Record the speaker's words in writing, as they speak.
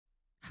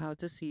How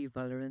to see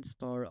Valorant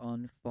store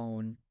on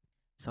phone.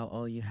 So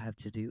all you have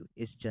to do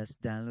is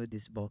just download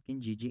this Vulkan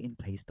GG in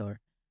Play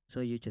Store. So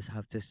you just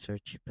have to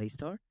search Play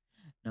Store.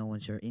 Now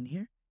once you're in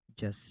here,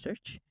 just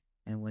search.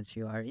 And once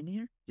you are in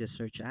here, just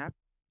search app.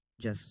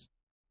 Just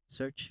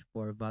search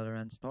for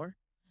Valorant store.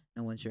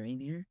 And once you're in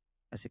here,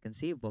 as you can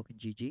see, Vulkan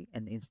GG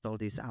and install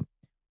this app.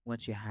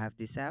 Once you have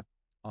this app,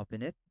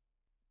 open it.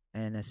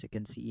 And as you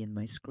can see in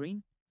my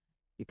screen,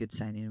 you could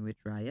sign in with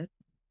Riot.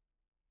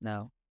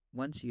 Now,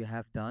 once you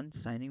have done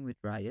signing with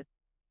Riot,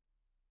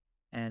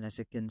 and as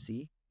you can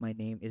see, my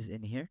name is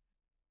in here.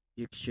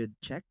 You should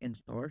check in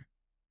store.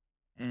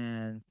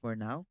 And for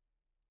now,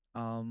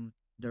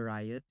 the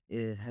Riot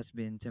it has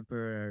been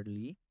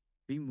temporarily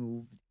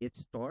removed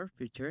its store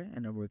feature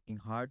and are working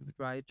hard with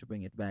Riot to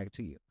bring it back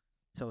to you.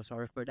 So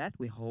sorry for that.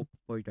 We hope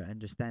for your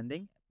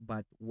understanding.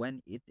 But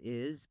when it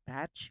is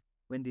patched,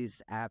 when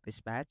this app is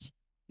patched,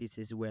 this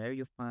is where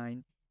you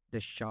find the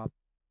shop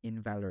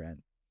in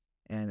Valorant.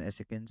 And as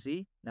you can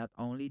see, not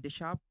only the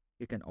shop,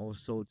 you can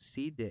also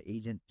see the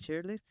agent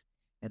tier list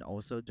and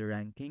also the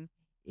ranking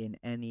in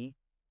any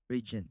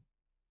region.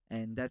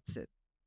 And that's it.